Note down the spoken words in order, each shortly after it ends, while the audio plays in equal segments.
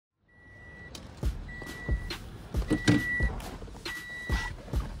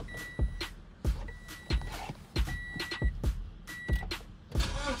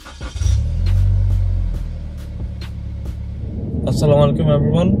Assalamualaikum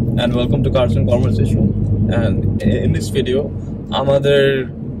everyone and welcome to Cars and Conversation. And in this video, amader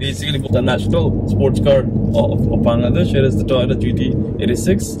basically the national sports car of Bangladesh. It is the Toyota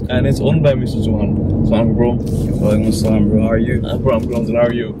GT86 and it's owned by Mr. Zuhan. Salam bro. Welcome, Salam bro. How are you? Bro, I'm good. How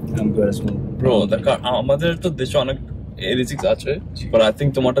are you? I'm good as well. Bro, the car amader to deshe onek 86 ache, but I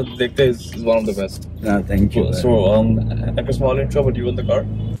think tomata dekhte is one of the best. Thank you. So a small intro about you and the car.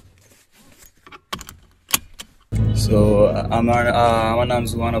 So আমার নাম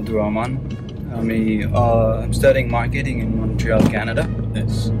Zuhan Rahman. I'm studying marketing in Montreal, Canada.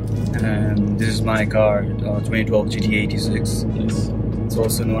 Yes. And this is my car, 2012 GT86. Yes. It's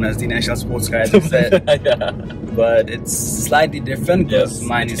also known as the national sports car, as you said. Yeah. But it's slightly different because Yes.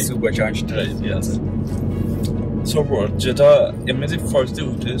 mine is supercharged. Right, yes. So bro, jeta MZ first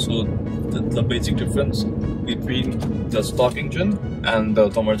day, so the basic difference between the stock engine and the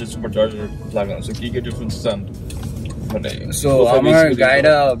Toyota Supercharger plug-in. So key differences and So our guide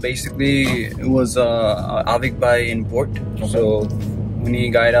basically it was Avik by import. Okay. So when he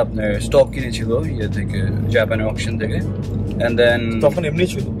guide up there stock kinechilo ye theke Japan auction theke, and then tokhon emni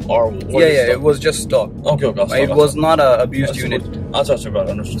chilo or yeah it was just stock. Okay. It was not a abused unit. Acha bro,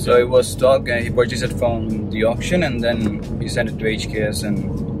 understood. So it was stock and he purchased it from the auction and then he sent it to HKS and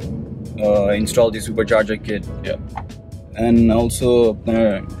installed the supercharger kit. Yeah. And also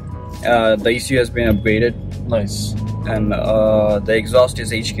the ECU has been upgraded. Nice. And the exhaust is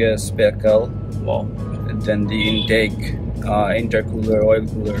HKS Spec-L. Wow. And then the intake, intercooler, oil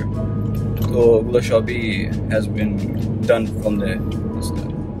cooler. So Glashobi has been done from there.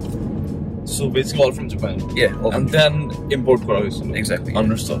 So basically all from Japan. Yeah. And then import kora hoyse. Exactly.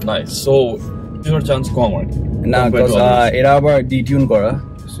 Understood. Nice. So your chance com R Now because এটা আবার detune করা.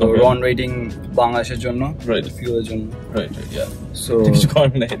 So Okay. RON rating বাংলাদেশের জন্য, Right. fuel জন্য. Right, yeah. So কিছু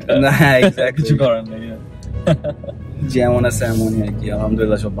করার নেই। না exactly. কিছু করার নেই। যেমন আছে এমনই আর কি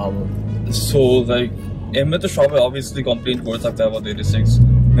আলহামদুলিল্লাহ সব ভালো. So like এমনি তো সবাই obviously complain করে থাকতে about the 86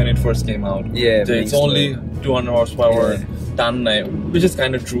 when it first came out. Yeah, It's only 200 horsepower টান নাই, which is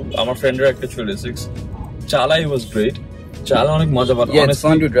kind of true. আমার ফ্রেন্ডের একটা 86 চালাই was great. চালা অনেক মজা পায়. Yeah, it's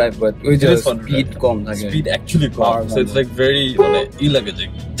fun to drive but ওই যে speed কম থাকে. Speed actually com. So it's like very মানে ই লাগে যে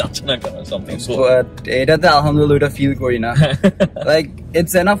যাচ্ছে না কেন something. So but এটাতে আলহামদুলিল্লাহ ওটা feel করি না. Like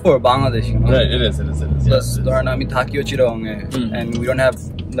it's enough for Bangladesh, you know. Right, it is. Plus ধরেন আমি থাকিও চিরঙে and we don't have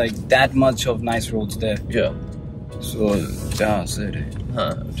like that much of nice roads there. Yeah. So that's it.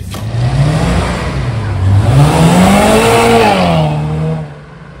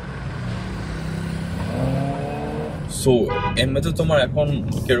 So এমনিতে তোমার এখন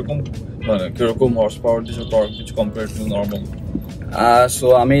কিরকম হর্স পাওয়ার দিছো টর্ক কিছু কম্পেয়ার টু নরমাল? So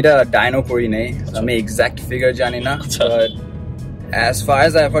আমি এটা ডাইনো করি নাই, আমি exact figure জানি না, but as far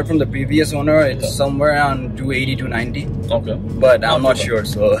as I've heard from the previous owner it's somewhere around 280 to 90. Okay. But I'm not sure,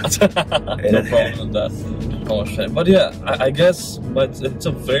 so no problem with that. Oh shit. But yeah, I guess but it's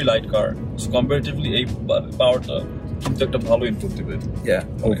a very light car. So comparatively a power কিন্তু একটা ভালো input দিবে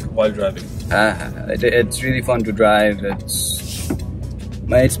while driving. It's really fun to drive.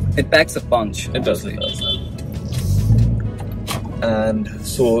 It packs a punch. It does. And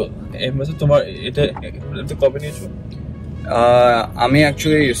so এমনিতে তোমার এটা কবে নিয়েছো? আমি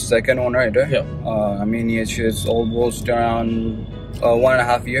actually second owner এটা. আমি নিয়েছি it's almost around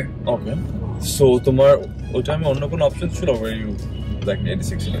 1.5 year. Okay. So তোমার ওই টাইমে অন্য কোনো অপশন ছিল where you like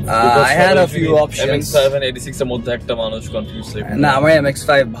 86? I had a few options. MX-5 and 86 এর মধ্যে একটা মানুষ কনফিউজ থাকে। না আমার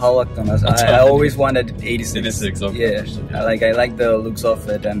MX-5 ভালো লাগতো না. I always wanted 86. 86, okay. Yeah. I like the looks of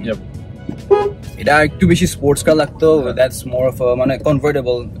it and এটা একটু বেশি স্পোর্টস কার লাগতো. That's more of a মানে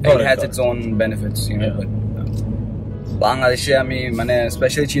convertible. It has its own benefits, you know. But বাংলাদেশে আমি মানে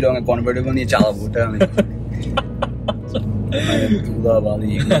স্পেশালি চিরঙে কনভার্টেবল নিয়ে চালাবো ওটা আমি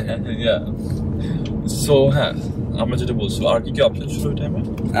ধুলাবালি. So আমরা যেটা বলছো আর কি কি অপশন ছিল ওই টাইমে?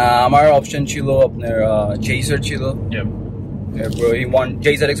 আমার অপশন ছিল আপনার চেসার ছিল,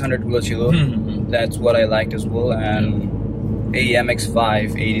 চেসার X100 গুলো ছিল. That's what I liked as well. And a MX-5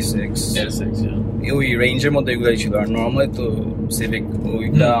 86 ওই রেঞ্জের মধ্যে এগুলোই ছিল. আর নর্মালি তো সিভিক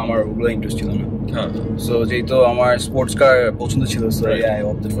ওইটা আমার ওগুলো ইন্টারেস্ট ছিল না. So যেহেতু আমার স্পোর্টস কার পছন্দ ছিল, so yeah, I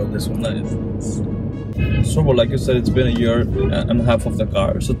opted for this one. So like you said, it's been a year and a half of the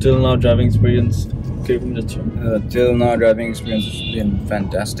car. So till now driving experience till now driving experience has been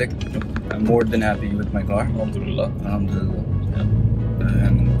fantastic. I'm more than happy with my car. Alhamdulillah. And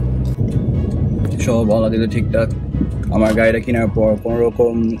সব ভালো দিলে ঠিকঠাক. আমার গাড়িটা কেনার পর কোনো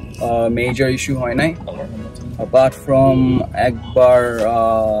রকম মেজর ইস্যু হয় নাই, apart from একবার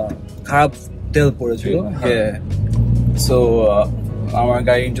খারাপ তেল পড়েছিল. So our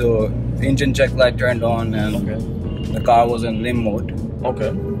guy into engine check light turned on and the car was in limb mode.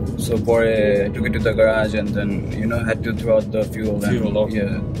 Okay. So I took it to the garage and then had to throw out the fuel. Okay.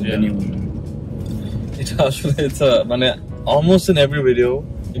 The new one. It's almost in every video,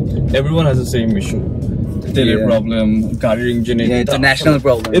 everyone has the same issue. Tail problem, car engine. Yeah, it's a national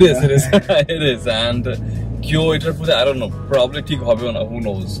problem. It is. It is. And I don't know. Probably who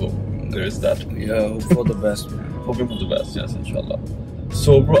knows? So there is that. Yeah, hope for the best. Hoping for the best, yes, inshallah.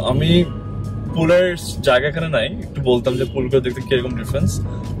 So bro, আমি পুলের জায়গা এখানে নাই, একটু বলতাম যে পুল করে দেখতে কিরকম ডিফারেন্স,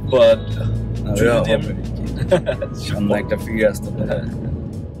 বাট সামনে একটা ফিরে আসতে পারে,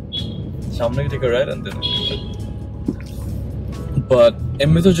 সামনে take a ride and then, but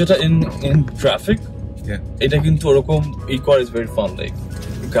এমনি তো যেটা ইন ট্রাফিক, এটা কিন্তু ওরকম equal is very fun, like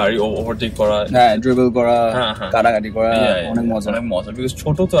গাড়ি ওভারটেক করা, ড্রিবল করা, কাটাকাটি করা, অনেক মজা, বিকজ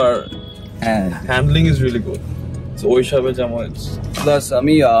ছোট তো আর handling is really good. So ওই হিসাবে যেমন প্লাস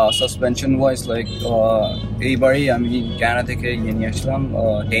আমি সাসপেনশন ওয়াইজ লাইক এইবারই আমি ক্যানাডা থেকে নিয়ে আসলাম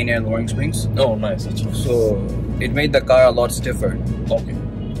 10 এর lowering springs. Oh nice, so it made the car a lot stiffer. Okay,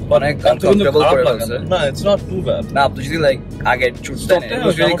 but I comfortable করে লাগছে। No, it's not too bad. না, আপনি যদি লাইক আগে ছুটতেন, it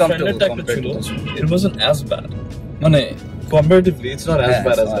was really comfortable compared to this. It wasn't as bad, মানে comparatively it's not as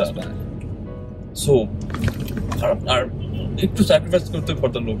bad as that. So are একটু sacrifice করতে for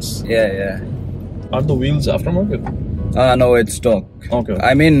the looks. Yeah. Are the wheels aftermarket? No, it's stock. Okay.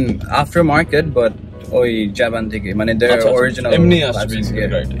 I mean aftermarket, but Japan theke, mane their original.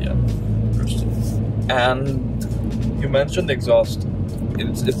 Right, yeah. And you mentioned the exhaust.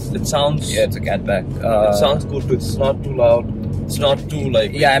 It sounds. Yeah, it's a catback. It sounds good. It's not too loud. It's not too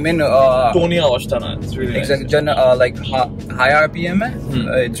like. Yeah, I mean. Tony Awashtana. It's really exactly. Nice. Like high RPM,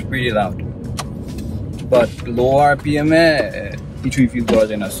 it's pretty loud. But low RPM, you feel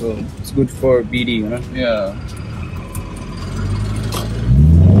good enough, so it's good for BD, you know. Yeah.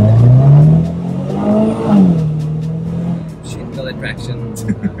 Shingle attraction.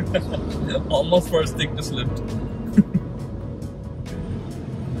 Almost first thing to slip.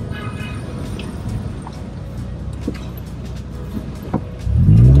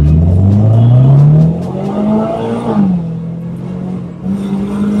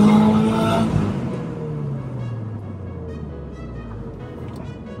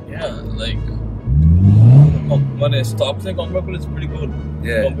 Stock thing comparable is pretty good.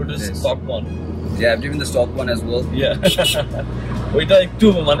 Yeah, compared to the stock one. Yeah, I've driven the stock one as well. Yeah. Oita ekটু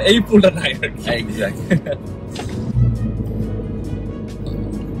মানে এই পুলটা নাই আর কি। Exactly.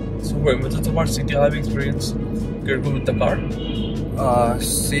 So what's your city highway experience? Kirokom with the car?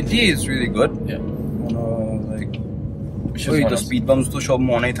 City is really good. Yeah. Like the speed bumps to show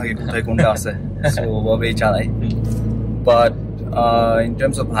money thake kothai konta ase. So obabei chalai. But in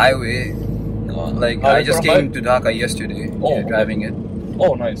terms of highway, like I just came to Dhaka yesterday, driving it.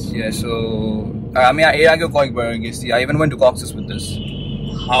 Oh, nice. Yeah, so I mean, I even went to Cox's with this.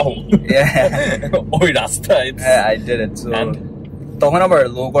 How? Yeah. Oi rasta. Yeah, I did it. So তখন আবার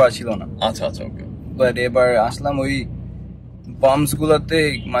লো করা ছিল না। আচ্ছা ওকে। But এবার আসলাম ওই bumps গুলোতে,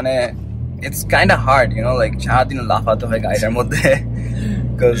 মানে it's kind of hard, you know, like সারাদিন লাফাতে হয় গাড়িটার মধ্যে,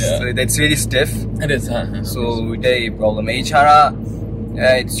 because it's really stiff. It is. So এটাই প্রবলেম। এই ছাড়া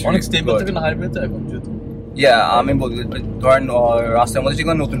it's অনেক স্টেবল থাকে না হাইওয়েতে এখন যেহেতু। Yeah, I mean, ধরেন রাস্তার মধ্যে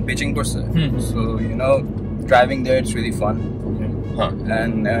যেগুলো নতুন পিচিং করছে, so you know, driving there it's really fun.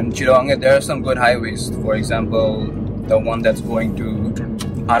 And Chittagong, there are some good highways. For example, the one that's going to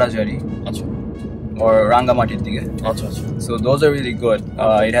Harajari or Rangamati dige. So those are really good.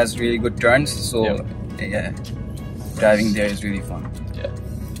 It has really good turns, so yeah, driving there is really fun. Yeah.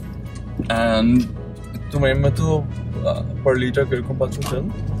 And तुम्हें में तो per liter किरकों पाँच चल?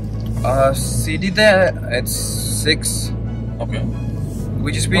 CD there it's 6. Okay.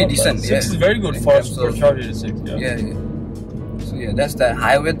 Which is pretty decent. 6 is very good for Supercharged 86. Yeah. So yeah, that's the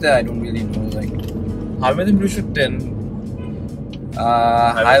highway there. I don't really know, like highway then you should 10.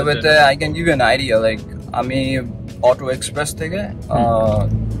 Highway there I can give you an idea. Like আমি Auto Express থেকে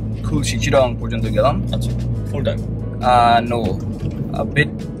Khulshi Chittagong পর্যন্ত গেলাম। আচ্ছা, full tank? No, a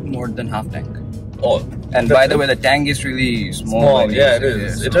bit more than half tank. Oh, and by the way, the tank is really small. Yeah, it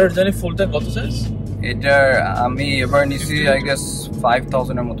is. Etar jani full tank কত size? Etar আমি এবার নিছি I guess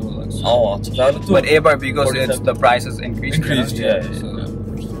 5,000 এর মতো লাগছে। Oh, আচ্ছা, তাহলে তো but এবার because it's the prices increased.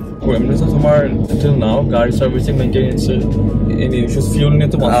 এমনি তো তোমার till now গাড়ি servicing maintenance any issues fuel নিয়ে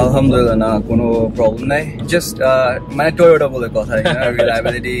তো আলহামদুলিল্লাহ না কোনো প্রবলেম নাই, just মানে Toyota বলে কথা,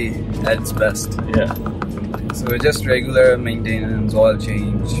 reliability at its best. Yeah, so just regular maintenance, oil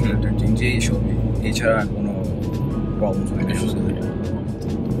change, filter change, এছাড়া কোনো প্রবলেম হয় না।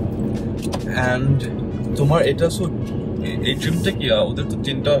 And তোমার এটা সো এই ট্রিমটা কি ওদের তো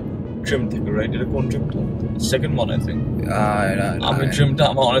তিনটা trim thing, right? It's a trim too. Second one, I think. I'm a trim.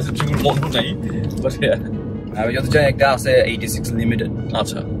 I'm honestly trim one nahi, but yeah. I was just trying to say 86 limited.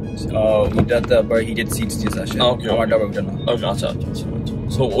 Acha. We did the heated seats just actually. Okay. Okay. Acha.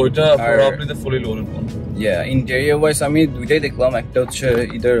 So oita probably the fully loaded one. Yeah, interior wise, I mean, দুইটাই দেখলাম একটা হচ্ছে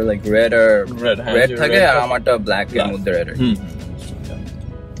either like red থাকে আর আমারটা black এর মধ্যে red.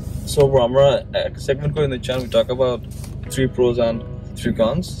 So আমরা segment করে in the channel we talk about 3 pros and 3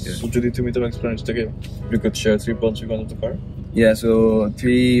 cons. So যদি তুমি তোমার experience থেকে you could share 3 pros and 3 cons of the car. Yeah, so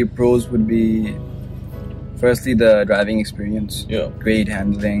 3 pros would be firstly the driving experience. Yeah. Great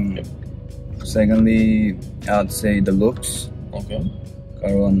handling. Yep. Secondly, I'd say the looks. Okay.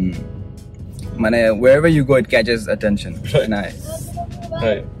 Karon wherever you go it catches attention. Right.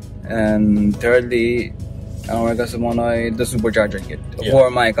 Right. And thirdly, the supercharger kit for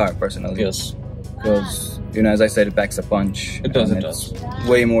my car personally. Yes. Because you know, as I said, it packs a punch. It does. It's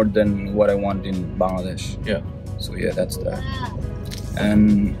way more than what I want in Bangladesh. Yeah. So yeah, that's that. And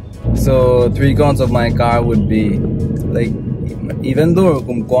so 3 cons of my car would be like, even though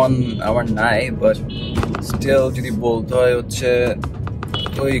con our nai, but still jodi bolte hoy hocche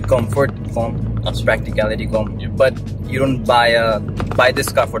oi comfort com, practicality com. Yeah. But you don't buy this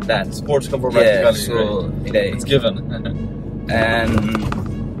car for that. Sports car for practicality. So right? It's given. And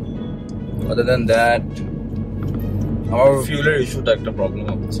other than that, our fueler issue like the problem.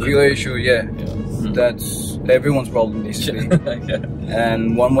 Fuel issue, yeah. That's everyone's problem basically. Yeah. And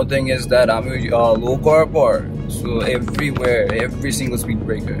one more thing is that I'm low carb, so everywhere, every single speed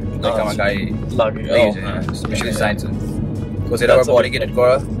breaker, like I'm a guy, especially sides, because it's our body kitted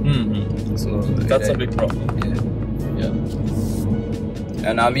car. So that's a big problem. Yeah.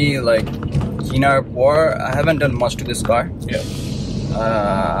 And I mean, like, I haven't done much to this car. Yeah.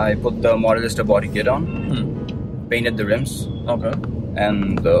 I put the Modelista body kit on, painted the rims. Okay. And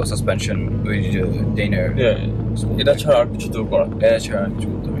the suspension with Daner. Yeah. It's hard to do.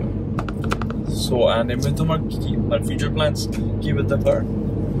 So, and even tomar future plans keep with the car?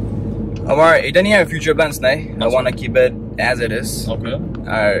 Our future plans nai. I want to keep it as it is. Okay.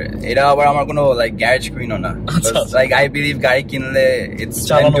 Our kono like garage queen ona. Like I believe gari kinle it's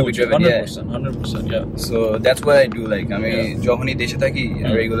meant to be driven. 100%, yeah. So that's what I do. Like I mean, jokhoni deshe thaki, I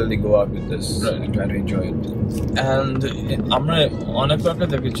regularly go out with this and try to enjoy it. And আমরা অনেক বার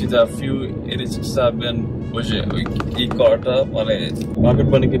দেখেছি that few 86 ওই এই কারটা মানে rocket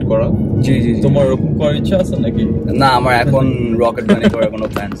বানি kit করা। জি তোমার এরকম করার ইচ্ছা আছে নাকি? না, আমার এখন রকেট বানি করার কোনো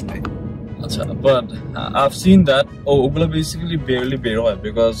প্ল্যানস নেই। আচ্ছা, but I've seen that ওগুলো basically barely বের হয়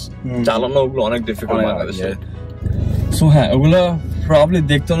because চালানো ওগুলো অনেক difficult বাংলাদেশে। So হ্যাঁ, ওগুলো probably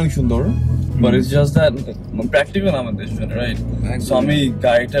দেখতে অনেক সুন্দর, but it's just that practical আমাদের জন্য, right? So আমি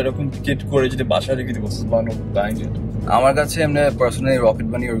গাড়িটা এরকম কিট করে যদি বাসায় রেখে দিব buying it. আমার কাছে এমনি personally রকেট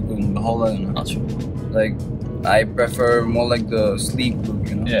বানি ওরকম ভালো লাগে না। আচ্ছা। Like I prefer more like the sleek look,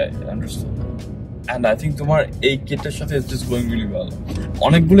 you know. Yeah, I understand. And I think তোমার এই কিটের সাথে it's just going really well.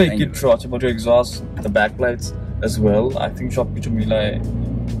 অনেকগুলো এই কিট আছে, but your exhaust, the backlights as well. I think সবকিছু মিলায়.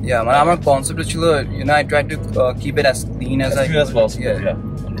 Yeah, আমার concept ছিল, you know, I try to keep it as clean as I can. As possible.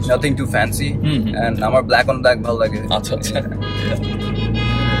 Yeah. Nothing too fancy. And আমার black on black ভালো লাগে. আচ্ছা। Yeah.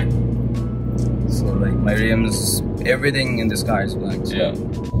 So like my rims, everything in this car is black. So. Yeah.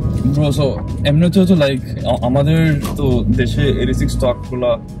 Bro, so এমনিতে তো like আমাদের তো দেশে 86 stock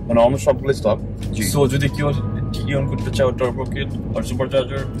গুলা মানে অলমোস্ট সবগুলো স্টক। সো যদি কেউ টিউন করতে চায় টার্বো কিট আর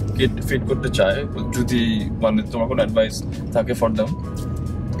সুপারচার্জার কিট ফিট করতে চায়, যদি মানে তোমার কোনো অ্যাডভাইস থাকে for them?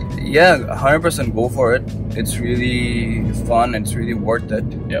 Yeah, 100% go for it. It's really fun. It's really worth it.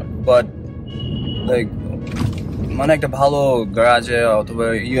 Yeah. But like মানে একটা ভালো গ্যারাজে অথবা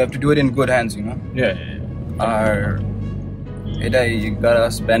you have to do it in good hands, you know. Yeah. Or you gotta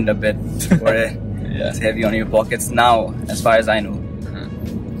spend a bit for it. Yeah. It's heavy on your pockets now, as far as I know.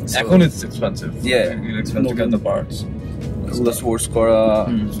 So, it's expensive. Yeah. It's expensive to get the parts. The source kora,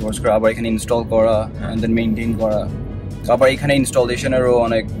 আবার এখানে install করা and then maintain করা। আবার এখানে installation এরও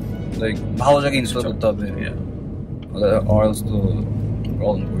অনেক like ভালো জায়গায় install করতে হবে। Yeah. Or else the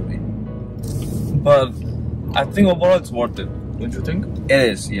problem will be. But I think overall it's worth it. Don't you think? It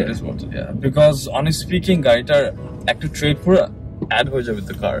is, yeah. It is worth it, yeah. Because honestly speaking, গাড়িটার একটা trade পুরো add হয়ে যাবে with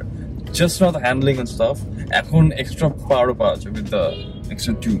the car. Just not the handling and stuff. এখন extra power পাওয়া যাবে with the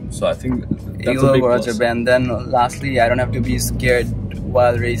extra tune. So I think that's a big plus. And then lastly, I don't have to be scared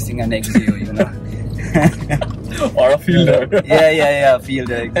while racing an XZO, you know. Or a fielder. Yeah,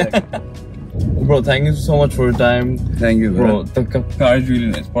 fielder, exactly. Bro, thank you so much for your time. Thank you, bro. The car is really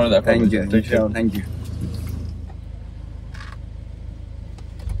nice. Part of that. Thank you. Thank you.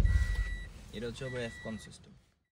 এটা হচ্ছে F-con system.